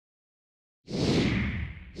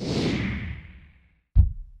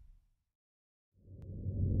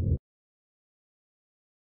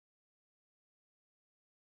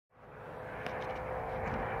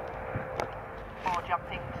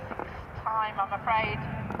time, I'm afraid.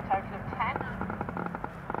 Total of 10.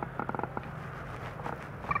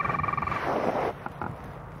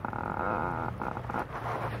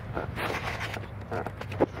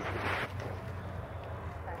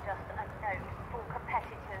 So just a note for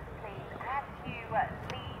competitors, please, as you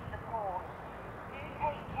leave the course, do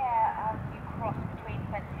take care as you cross between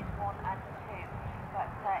fences 1 and 2. But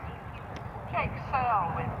if you Jake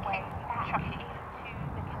Searle with King Chucky to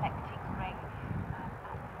the collecting ring at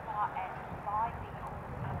the far end by the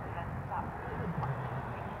course ambulance, that would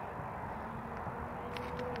be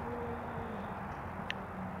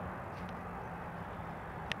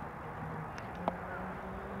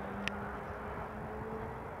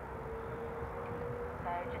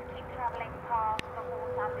so just keep travelling past the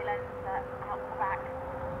horse ambulance out the back.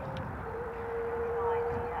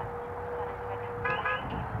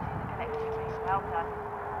 Well done.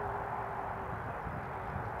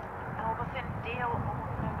 Alberson, deal,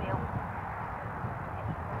 automobile. In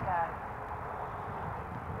we go.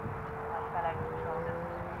 My fellow controllers.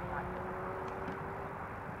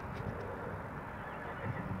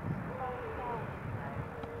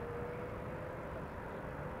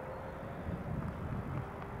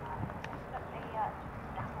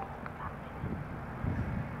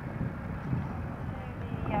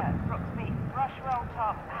 Brooksby brush roll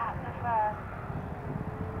top at the first.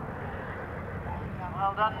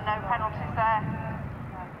 Well done, no penalties there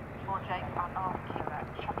for Jake and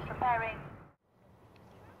Chucky preparing.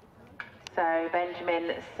 So Benjamin,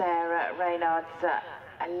 Sarah Reynard's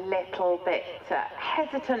a little bit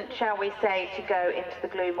hesitant, shall we say, to go into the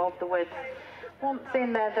gloom of the woods. Once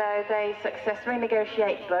in there though, they successfully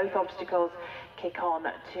negotiate both obstacles, kick on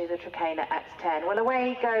to the Tricana at 10. Well,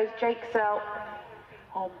 away goes Jake Searle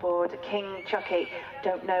on board King Chucky.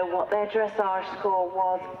 Don't know what their dressage score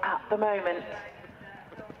was at the moment.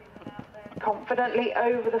 Confidently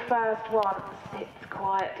over the first one, sits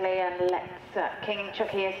quietly and lets King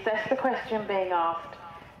Chucky assess the question being asked.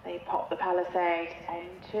 They pop the Palisade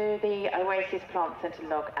onto the Oasis Plant Centre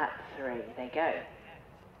log at 3. They go.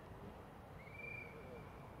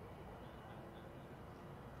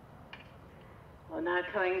 Well, now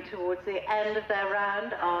coming towards the end of their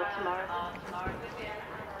round are tomorrow.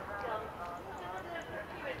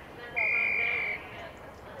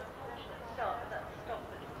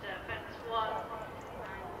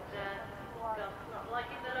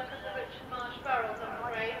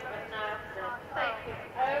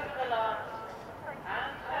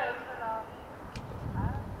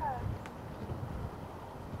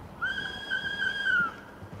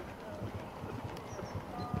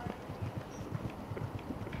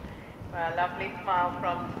 Well, a lovely smile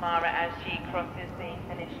from Tamara as she crosses the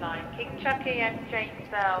finish line. King Chucky and Jake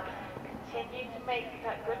Searle continue to make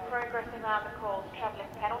good progress around the course,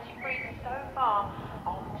 travelling penalty-free so far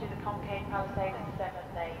onto the concave Palisade at 7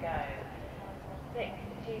 they go. 6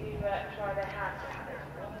 to try their hand at this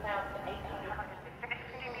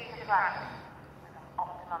 1,850 metre lap with an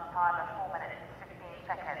optimum time of 4 minutes and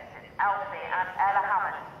 15 seconds. It's Elsie and Ella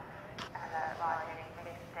Hammond. Ella riding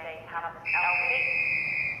mid-stage, Hammond and Elsie.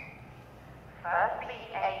 First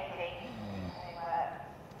beat 80.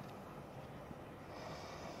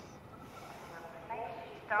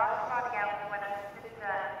 She started riding out when I stood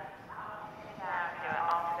down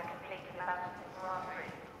after completing the Manchester Grand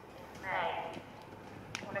Prix in May.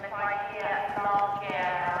 Qualified here last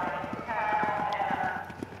year.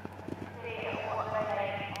 See what they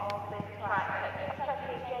make of this track.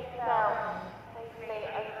 Chucky, Jake Searle safely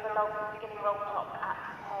over the long beginning roll top at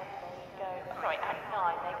 10. They go, sorry, at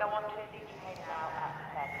 9. They go on to the now at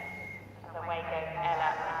 10. And away goes Ella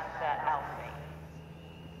and Elsie.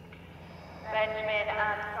 Benjamin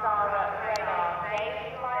and Sarah Reynard.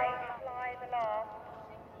 They fly the last.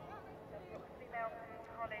 The Brooksby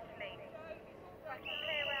College lead. I can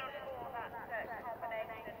clear out for that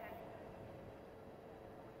combination.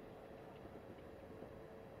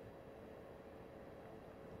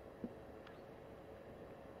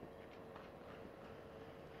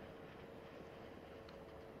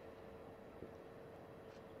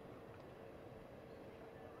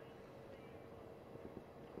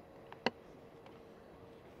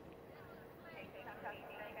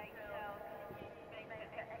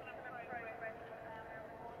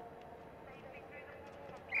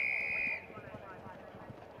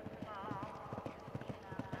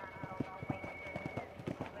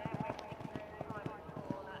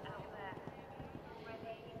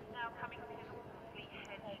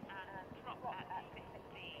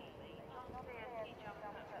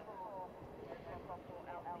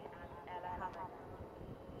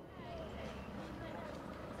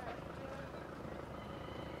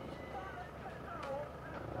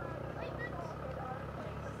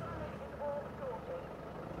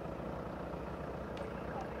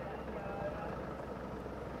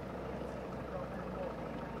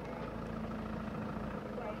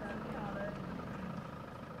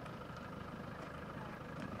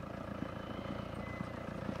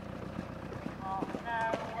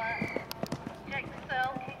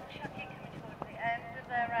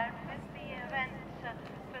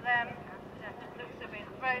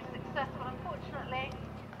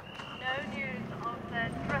 the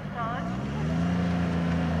dressage.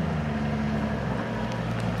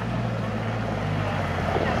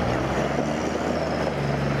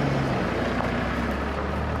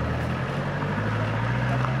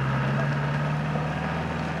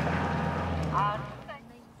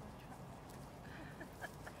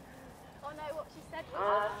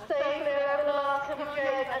 Stay clear over the last couple of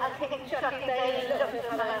days and I think Chucky, they looked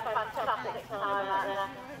fantastic time.